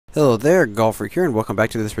Hello there, Golfer here, and welcome back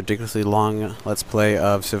to this ridiculously long Let's Play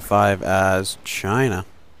of Civ 5 as China.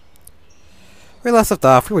 Where we last left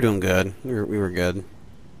off, we were doing good. We were good.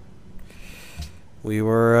 We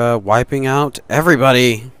were wiping out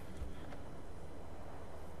everybody.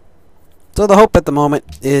 So the hope at the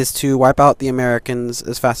moment is to wipe out the Americans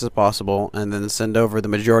as fast as possible, and then send over the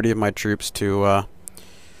majority of my troops to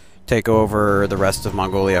take over the rest of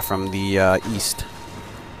Mongolia from the east.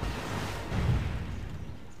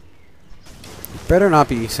 Better not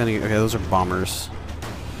be sending... Okay, those are bombers.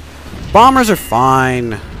 Bombers are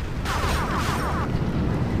fine.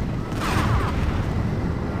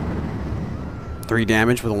 Three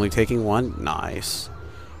damage with only taking one? Nice.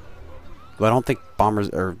 But I don't think bombers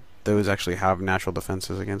or those actually have natural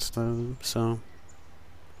defenses against them, so...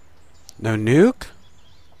 No nuke?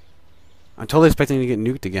 I'm totally expecting to get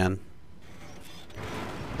nuked again.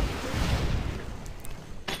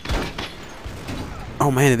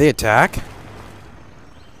 Oh man, did they attack?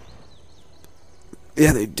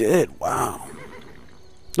 Yeah, they did. Wow.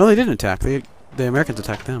 No, they didn't attack. The Americans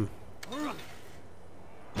attacked them.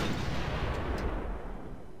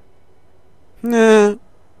 Nah.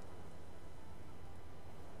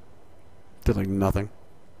 Did like nothing.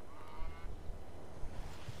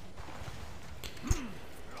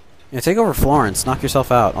 Yeah, take over Florence. Knock yourself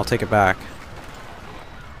out. I'll take it back.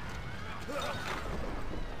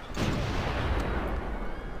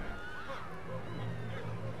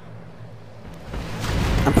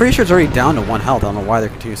 I'm pretty sure it's already down to 1 health. I don't know why they're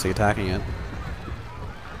continuously attacking it.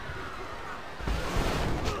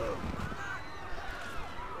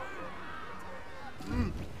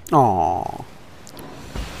 Aww.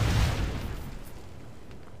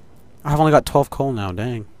 I've only got 12 coal now,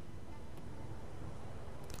 dang.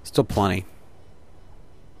 Still plenty.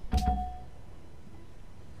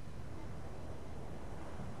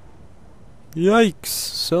 Yikes!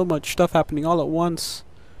 So much stuff happening all at once.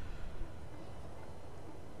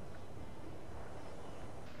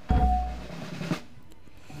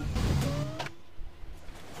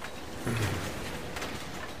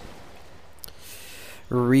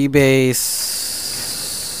 Rebase.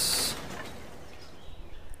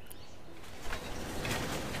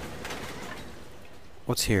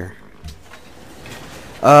 What's here?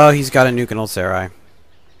 Oh, he's got a nuke in Old Sarai.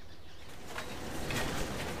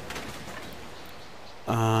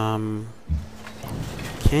 Can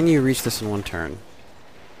you reach this in 1 turn?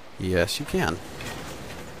 Yes, you can.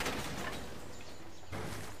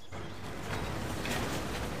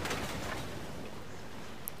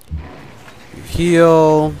 You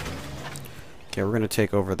heal. Okay, we're gonna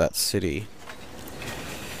take over that city.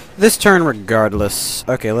 This turn regardless.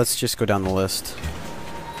 Okay, let's just go down the list.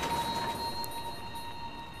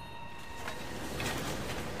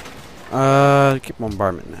 Keep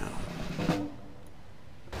bombardment now.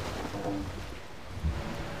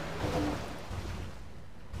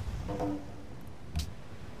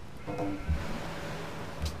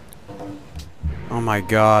 Oh my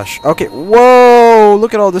gosh. Okay, whoa!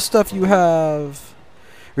 Look at all the stuff you have!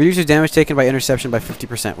 Reduces damage taken by interception by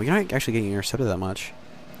 50%. Well, you're not actually getting intercepted that much.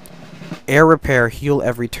 Air repair, heal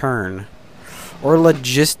every turn. Or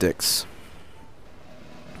logistics.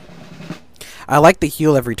 I like the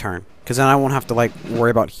heal every turn, because then I won't have to like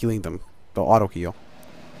worry about healing them. They'll auto heal.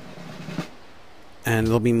 And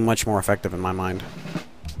it'll be much more effective in my mind.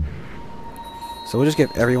 So we'll just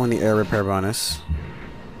give everyone the air repair bonus.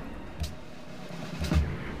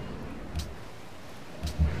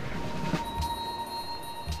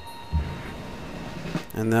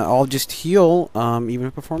 And then I'll just heal, even if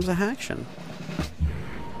it performs a action.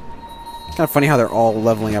 Kind of funny how they're all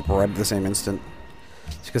leveling up right at the same instant.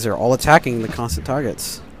 It's because they're all attacking the constant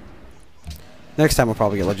targets. Next time we'll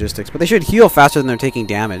probably get logistics, but they should heal faster than they're taking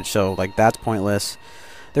damage, so like that's pointless.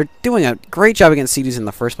 They're doing a great job against cities in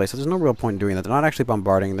the first place, so there's no real point in doing that. They're not actually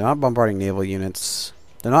bombarding. They're not bombarding naval units.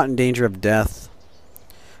 They're not in danger of death.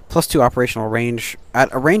 +2 operational range.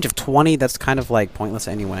 At a range of 20, that's kind of like pointless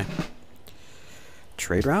anyway.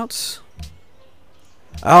 Trade routes?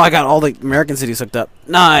 Oh, I got all the American cities hooked up.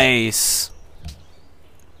 Nice!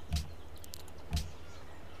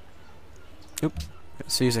 Oop.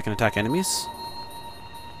 Cities that can attack enemies.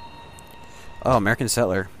 Oh, American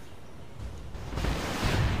settler.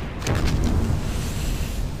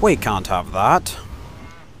 We can't have that.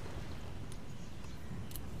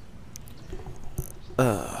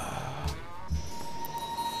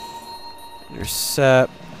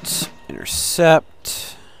 Intercept.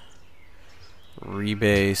 Intercept.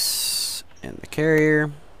 Rebase. And the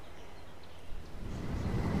carrier.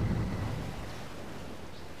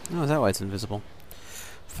 Oh, is that why it's invisible?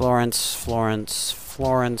 Florence, Florence,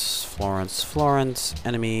 Florence, Florence, Florence,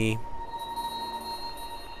 enemy.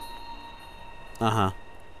 Uh-huh.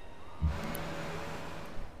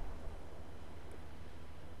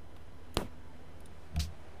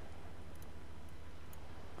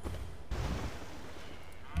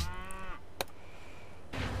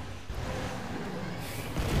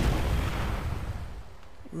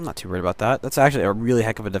 I'm not too worried about that. That's actually a really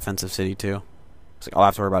heck of a defensive city, too. So all I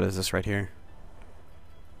have to worry about is this right here.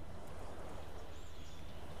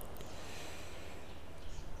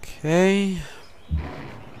 Okay.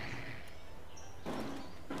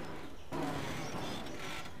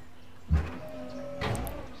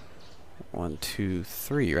 One, two,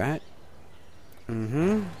 three, right?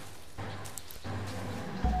 Mm-hmm.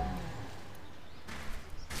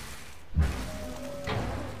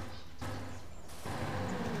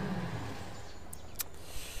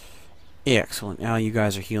 Excellent. Now you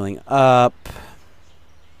guys are healing up.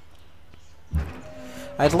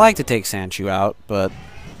 I'd like to take Sanchu out, but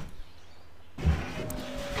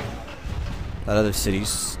that other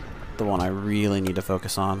city's the one I really need to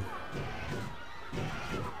focus on.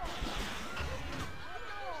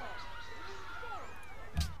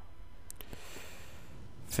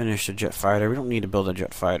 Finish the jet fighter. We don't need to build a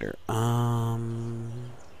jet fighter.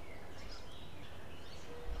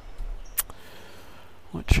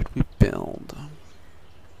 What should we build?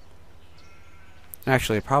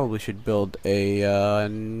 Actually, I probably should build a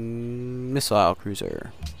missile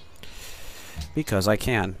cruiser. Because I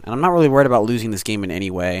can. And I'm not really worried about losing this game in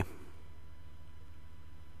any way.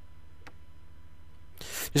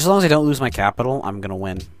 Just as long as I don't lose my capital, I'm going to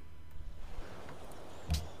win.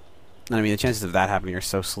 And I mean, the chances of that happening are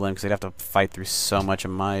so slim because they'd have to fight through so much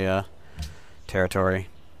of my territory.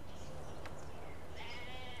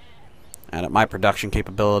 And at my production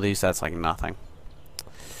capabilities, that's like nothing.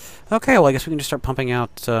 Okay, well, I guess we can just start pumping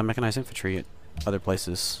out mechanized infantry at other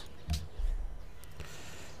places.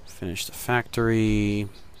 Finish the factory.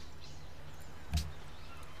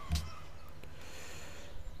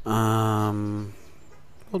 Build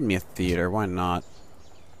me a theater, why not?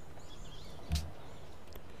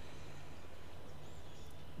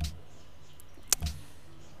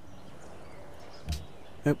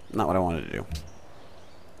 Nope, not what I wanted to do.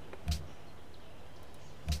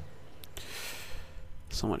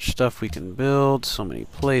 So much stuff we can build, so many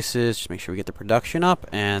places. Just make sure we get the production up,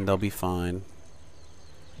 and they'll be fine.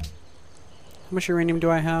 How much uranium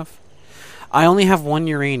do I have? I only have 1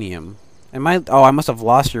 uranium. Am I? Oh, I must have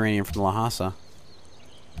lost uranium from Lhasa.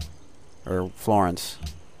 Or Florence.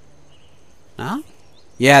 Huh?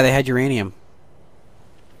 Yeah, they had uranium.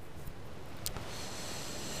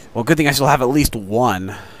 Well, good thing I still have at least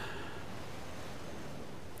 1.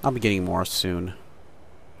 I'll be getting more soon.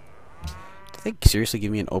 Did they seriously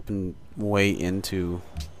give me an open way into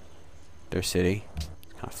their city?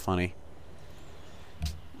 Kind of funny.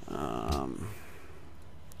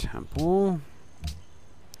 Temple.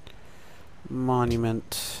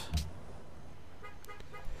 Monument.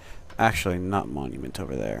 Actually, not monument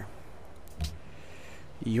over there.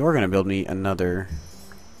 You're gonna build me another...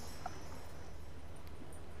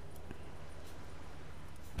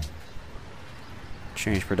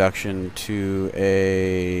 Change production to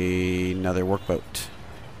another workboat.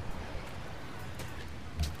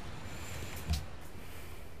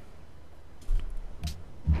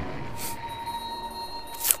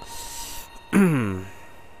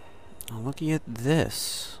 Looking at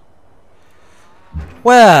this.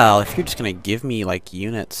 Well, if you're just gonna give me like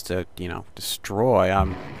units to, you know, destroy,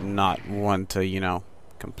 I'm not one to, you know,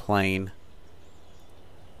 complain.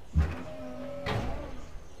 I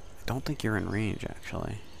don't think you're in range,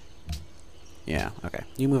 actually. Yeah, okay.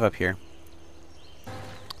 You move up here.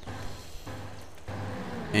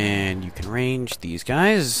 And you can range these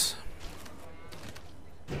guys.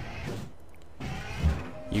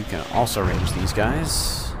 You can also range these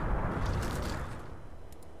guys.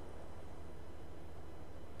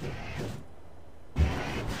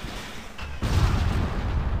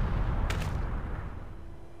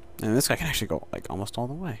 And this guy can actually go, like, almost all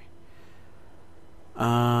the way.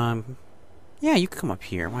 Yeah, you can come up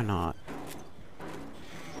here. Why not?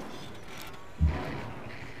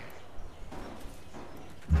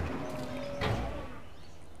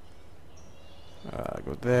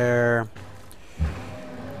 Go there.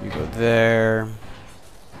 You go there.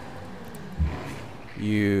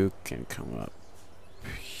 You can come up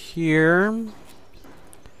here.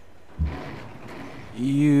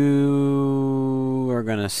 You are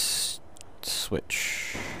gonna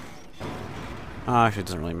switch. Actually, it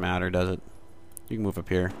doesn't really matter, does it? You can move up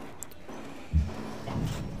here.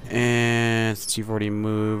 And since you've already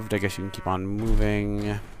moved, I guess you can keep on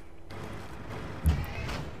moving.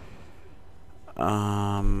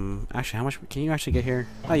 Actually, how much can you actually get here?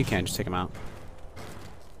 Oh, you can. Just take them out.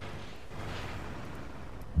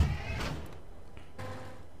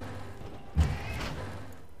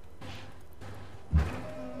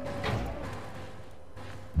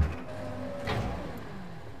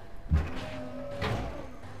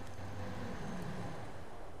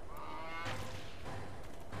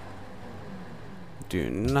 Do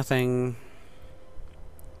nothing.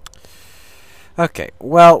 Okay,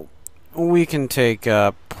 well, we can take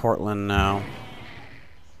Portland now.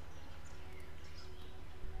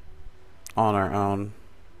 On our own.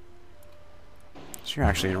 So you're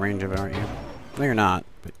actually in range of it, aren't you? No, you're not.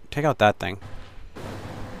 But take out that thing.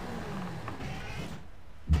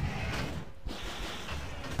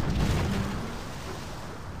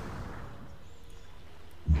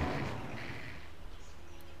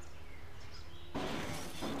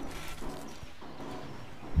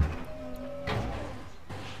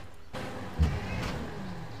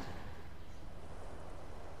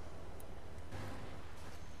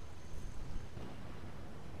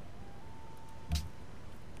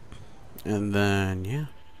 And then, yeah.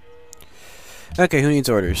 Okay, who needs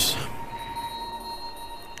orders?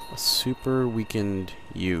 A super weakened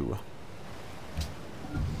you.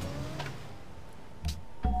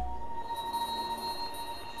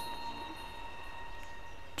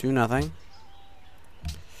 Do nothing.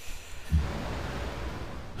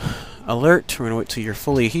 Alert, we're gonna wait till you're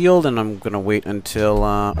fully healed, and I'm gonna wait until,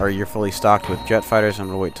 or you're fully stocked with jet fighters. I'm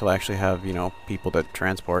gonna wait till I actually have, you know, people to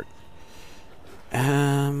transport.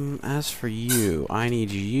 As for you, I need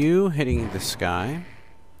you hitting the sky.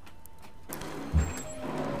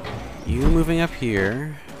 You moving up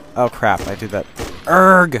here. Oh crap, I did that.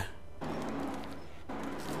 Erg!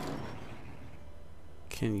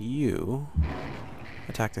 Can you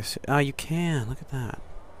attack this? Oh, you can. Look at that.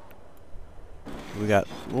 We got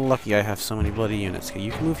lucky I have so many bloody units. Okay,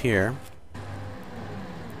 you can move here.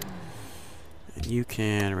 And you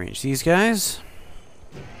can arrange these guys.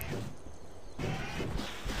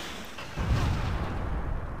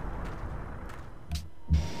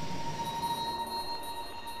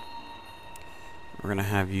 We're gonna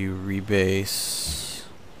have you rebase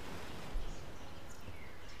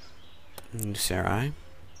Sarai.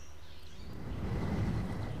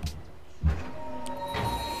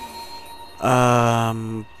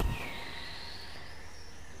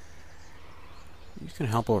 You can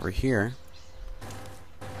help over here.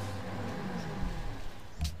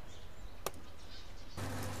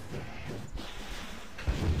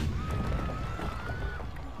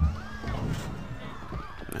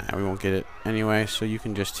 Nah, we won't get it anyway, so you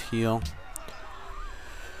can just heal.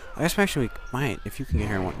 I guess actually we might, if you can get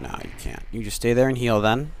here and what? No, you can't. You just stay there and heal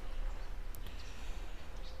then.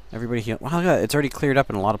 Everybody heal. Wow, look at that. It's already cleared up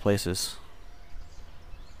in a lot of places.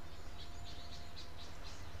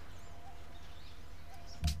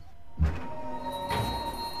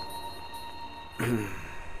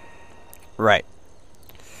 Right.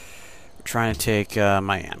 We're trying to take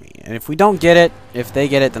Miami. And if we don't get it, if they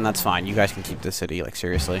get it, then that's fine. You guys can keep the city, like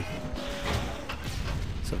seriously.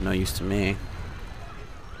 It's of no use to me.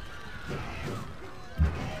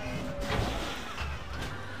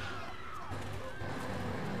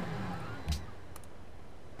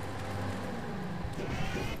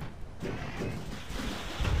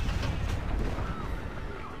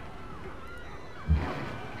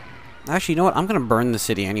 Actually, you know what? I'm going to burn the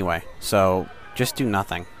city anyway. So, just do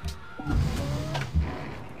nothing.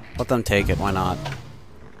 Let them take it. Why not?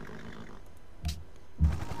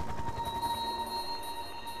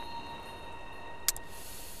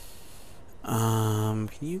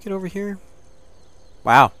 Can you get over here?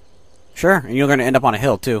 Wow. Sure. And you're going to end up on a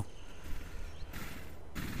hill, too.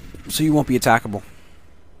 So you won't be attackable.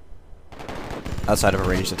 Outside of a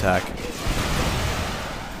ranged attack.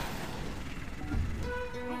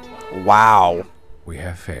 Wow. We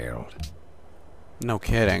have failed. No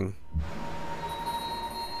kidding.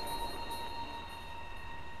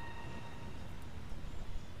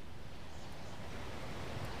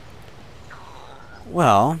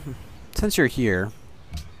 Well, since you're here,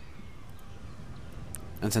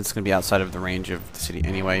 and since it's going to be outside of the range of the city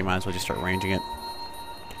anyway, you might as well just start ranging it.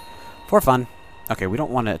 For fun. Okay, we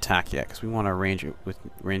don't want to attack yet, because we want to range it with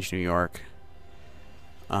range New York.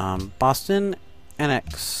 Boston,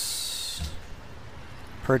 annex.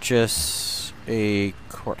 Purchase a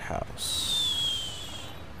courthouse.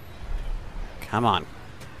 Come on.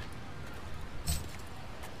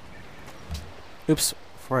 Oops,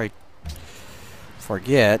 before I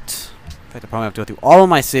forget, in fact, I probably have to go through all of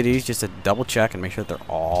my cities just to double check and make sure that they're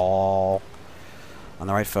all on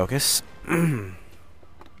the right focus.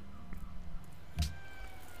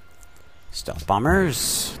 Stop Stealth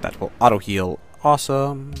bombers. That will auto heal.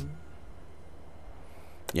 Awesome.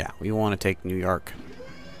 Yeah, we want to take New York.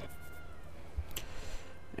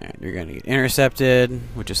 And you're going to get intercepted,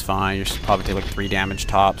 which is fine. You're probably take like 3 damage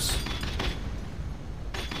tops.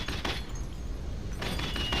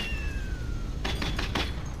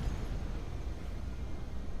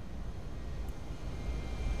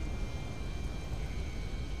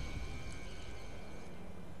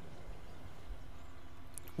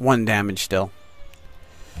 One damage still.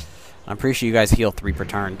 I'm pretty sure you guys heal 3 per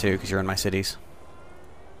turn too, because you're in my cities.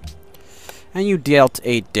 And you dealt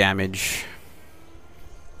 8 damage.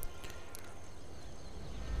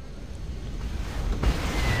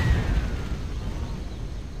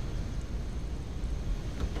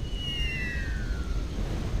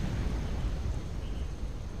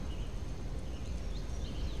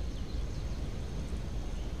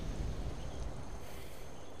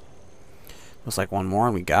 Looks like one more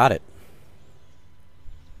and we got it.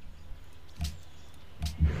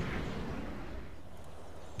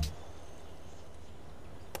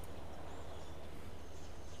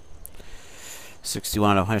 $61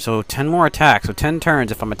 out of 100. So 10 more attacks. So 10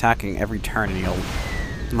 turns if I'm attacking every turn, and you'll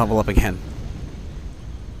level up again.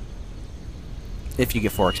 If you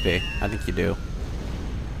get 4 XP. I think you do.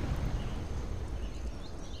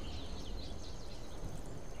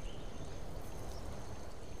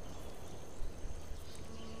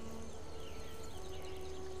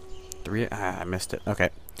 I missed it. Okay.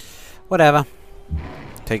 Whatever.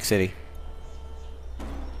 Take city.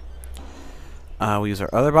 We use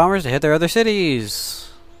our other bombers to hit their other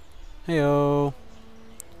cities. Heyo.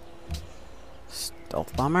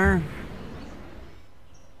 Stealth bomber.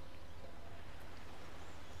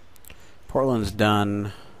 Portland's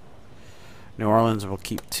done. New Orleans will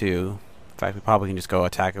keep 2. In fact, we probably can just go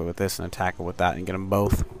attack it with this and attack it with that and get them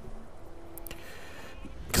both.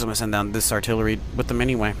 Because I'm going to send down this artillery with them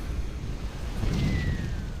anyway.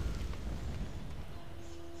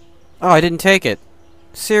 Oh, I didn't take it.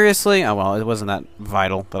 Seriously? Oh, well, it wasn't that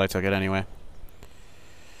vital, but I took it anyway.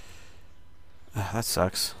 That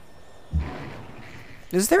sucks.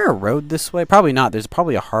 Is there a road this way? Probably not. There's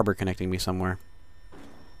probably a harbor connecting me somewhere.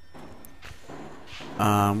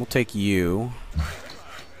 We'll take you.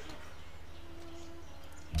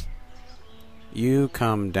 You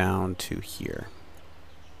come down to here.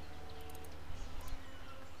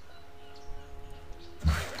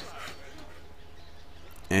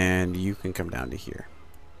 And you can come down to here.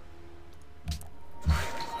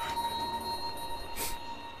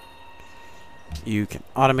 You can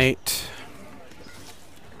automate.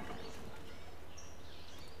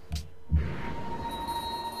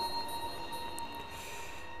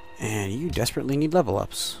 And you desperately need level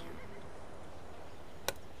ups.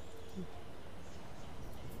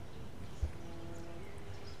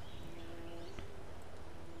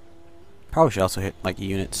 Probably should also hit like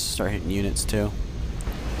units, start hitting units too.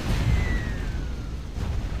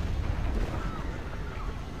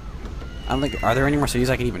 I don't think, are there any more cities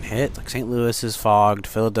I can even hit? Like St. Louis is fogged,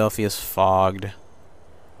 Philadelphia is fogged.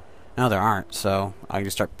 No, there aren't, so I can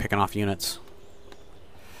just start picking off units.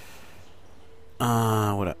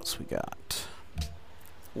 What else we got?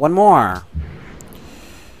 One more.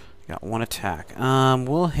 Got 1 attack.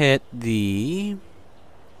 We'll hit the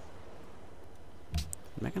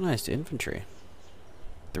mechanized infantry.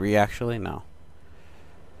 3 actually? No.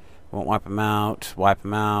 Won't wipe them out. Wipe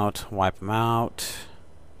them out. Wipe them out.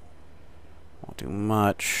 Won't do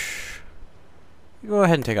much. Go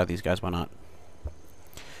ahead and take out these guys. Why not?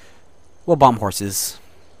 We'll bomb horses.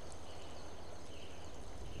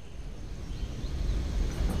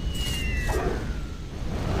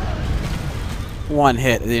 One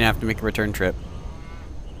hit. They didn't have to make a return trip.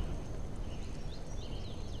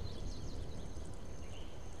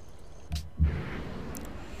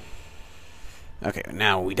 Okay,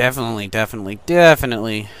 now we definitely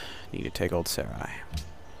need to take Old Sarai.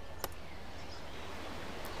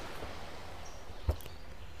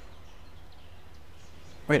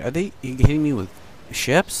 Wait, are they hitting me with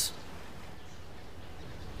ships?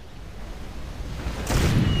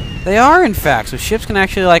 They are, in fact. So ships can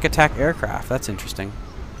actually, like, attack aircraft. That's interesting.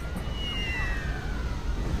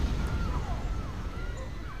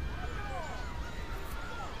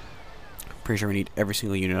 Pretty sure we need every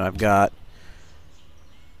single unit I've got.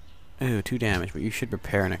 Ooh, 2 damage, but you should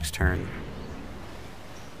repair next turn.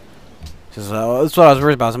 So that's what I was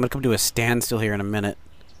worried about. So I'm going to come to a standstill here in a minute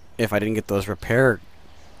if I didn't get those repair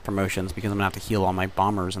promotions, because I'm going to have to heal all my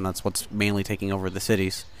bombers, and that's what's mainly taking over the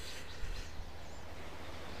cities.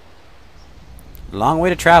 Long way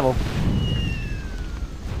to travel.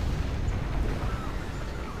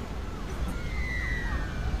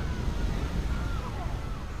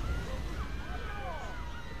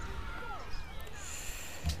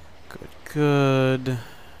 good.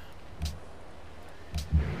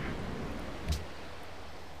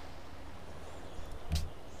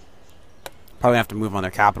 Probably have to move on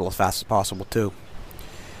their capital as fast as possible, too.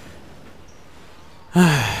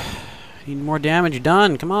 Need more damage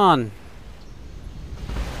done. Come on.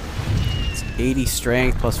 It's 80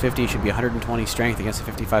 strength plus 50. Should be 120 strength against a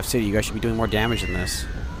 55 city. You guys should be doing more damage than this.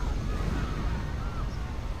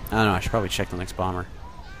 I don't know. I should probably check the next bomber.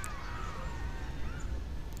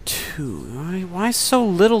 2. Why so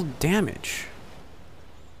little damage?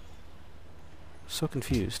 So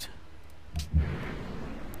confused.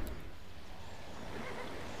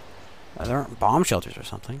 There aren't bomb shelters or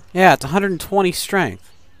something. Yeah, it's 120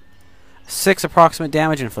 strength. 6 approximate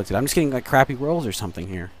damage inflicted. I'm just getting like crappy rolls or something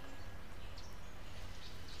here.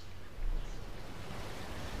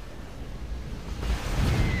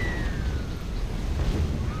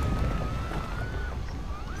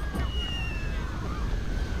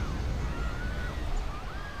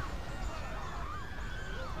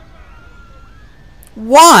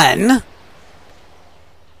 One?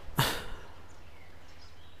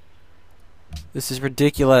 This is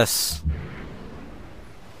ridiculous.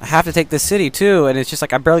 I have to take this city too, and it's just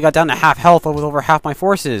like I barely got down to half health with over half my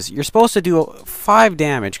forces. You're supposed to do 5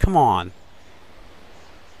 damage. Come on.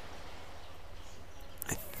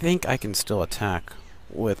 I think I can still attack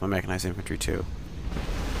with my mechanized infantry too.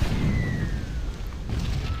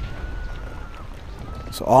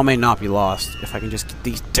 So all may not be lost if I can just get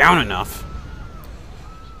these down enough.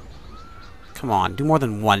 Come on, do more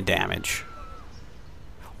than 1 damage.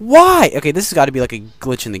 Why? Okay, this has got to be like a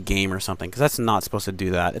glitch in the game or something, because that's not supposed to do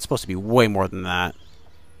that. It's supposed to be way more than that.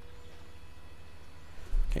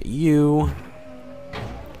 Okay, you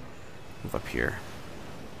move up here.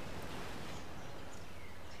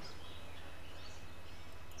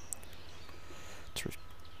 It's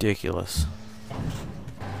ridiculous.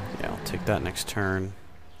 Yeah, I'll take that next turn.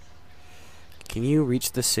 Can you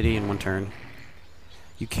reach the city in 1 turn?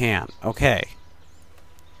 You can. Okay.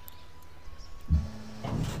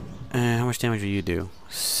 And how much damage will you do?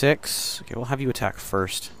 6. Okay, we'll have you attack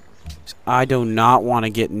first. I do not want to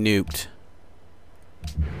get nuked.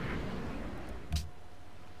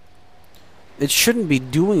 It shouldn't be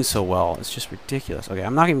doing so well. It's just ridiculous. Okay,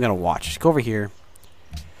 I'm not even going to watch. Just go over here.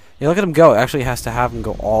 Yeah, look at him go. It actually has to have him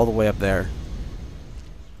go all the way up there.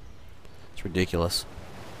 It's ridiculous.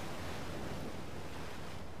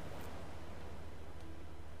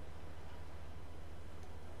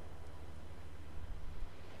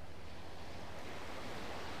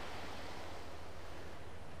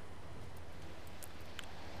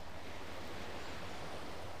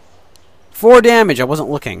 Four damage. I wasn't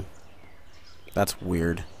looking. That's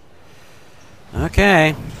weird.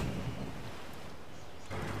 Okay.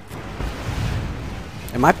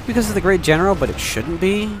 It might be because of the Great General, but it shouldn't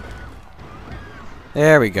be.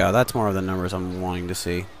 There we go. That's more of the numbers I'm wanting to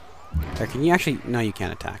see. There, can you actually... No, you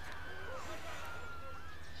can't attack.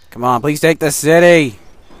 Come on, please take the city!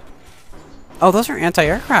 Oh, those are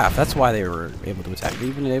anti-aircraft. That's why they were able to attack. They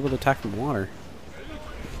even able to attack from water.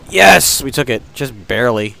 Yes! We took it. Just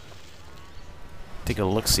barely. Take a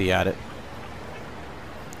look-see at it.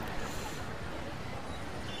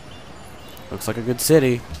 Looks like a good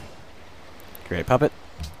city. Great puppet.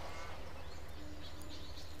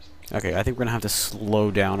 Okay, I think we're gonna have to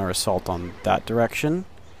slow down our assault on that direction.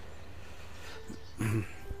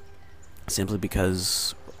 Simply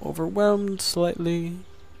because we're overwhelmed slightly.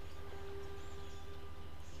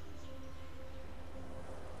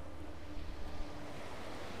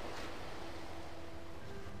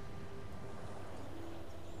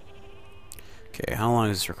 Okay, how long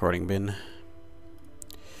has this recording been?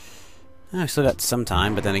 I've still got some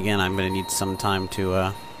time, but then again, I'm going to need some time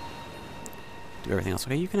to do everything else.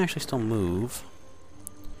 Okay, you can actually still move.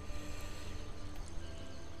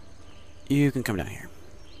 You can come down here.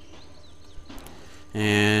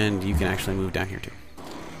 And you can actually move down here too.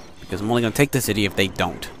 Because I'm only going to take the city if they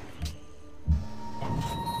don't.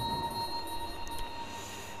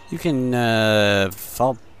 You can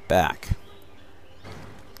fall back.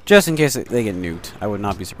 Just in case they get nuked. I would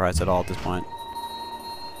not be surprised at all at this point.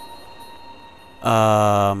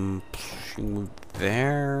 You can move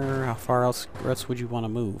there. How far else would you want to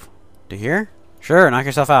move? To here? Sure, knock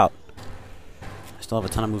yourself out. I still have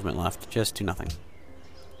a ton of movement left. Just do nothing.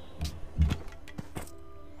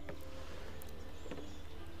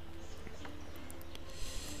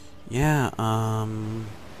 Yeah, I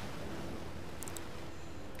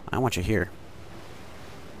want you here.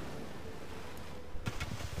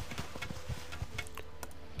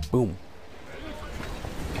 Boom.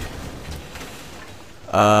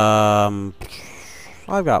 I've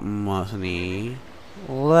got money.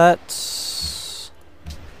 Let's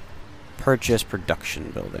purchase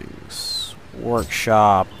production buildings.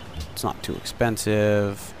 Workshop. It's not too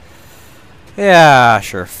expensive. Yeah,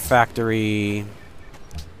 sure. Factory.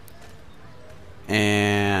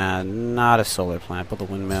 And not a solar plant, but a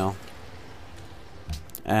windmill.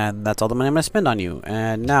 And that's all the money I'm going to spend on you.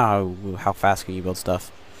 And now, how fast can you build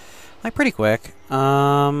stuff? Like, pretty quick.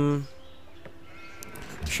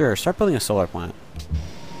 Sure, start building a solar plant.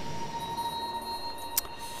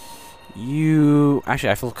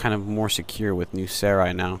 Actually, I feel kind of more secure with new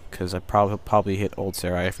Sarai now, because I probably hit old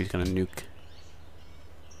Sarai if he's going to nuke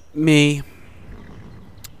me.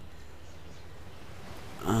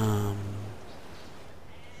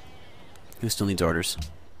 Who still needs orders?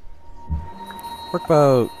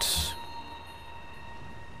 Workboat.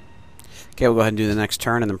 Okay, we'll go ahead and do the next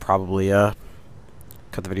turn, and then probably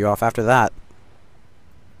cut the video off after that.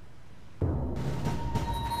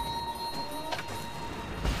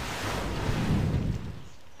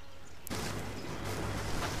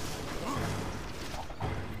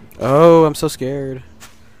 Oh, I'm so scared.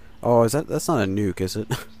 Oh, that's not a nuke, is it?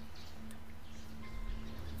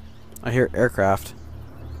 I hear aircraft.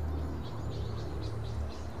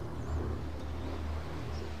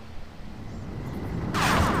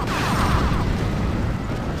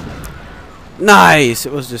 Nice!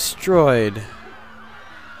 It was destroyed. Okay,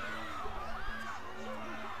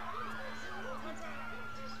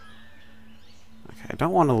 I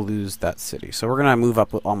don't want to lose that city, so we're gonna move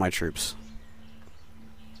up with all my troops.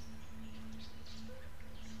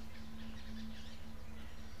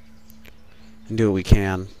 And do what we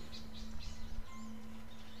can.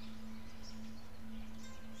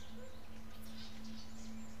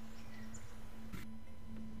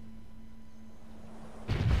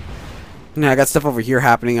 Now I got stuff over here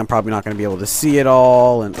happening. I'm probably not going to be able to see it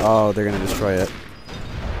all, and oh, they're going to destroy it.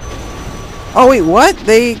 Oh wait, what?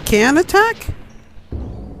 They can attack?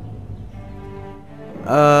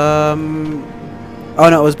 Oh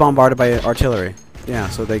no, it was bombarded by artillery. Yeah,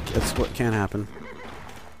 so that's what can happen.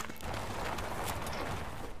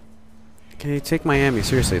 Can you take Miami?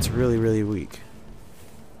 Seriously, it's really, really weak.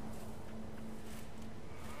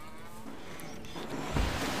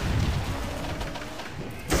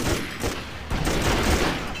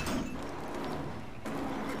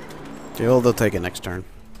 Okay, well, they'll take it next turn.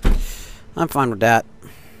 I'm fine with that.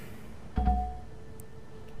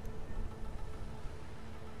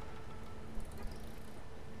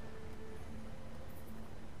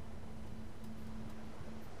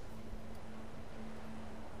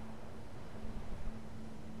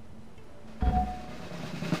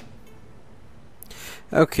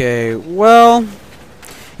 Okay, well,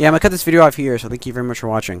 yeah, I'm going to cut this video off here, so thank you very much for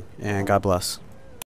watching, and God bless.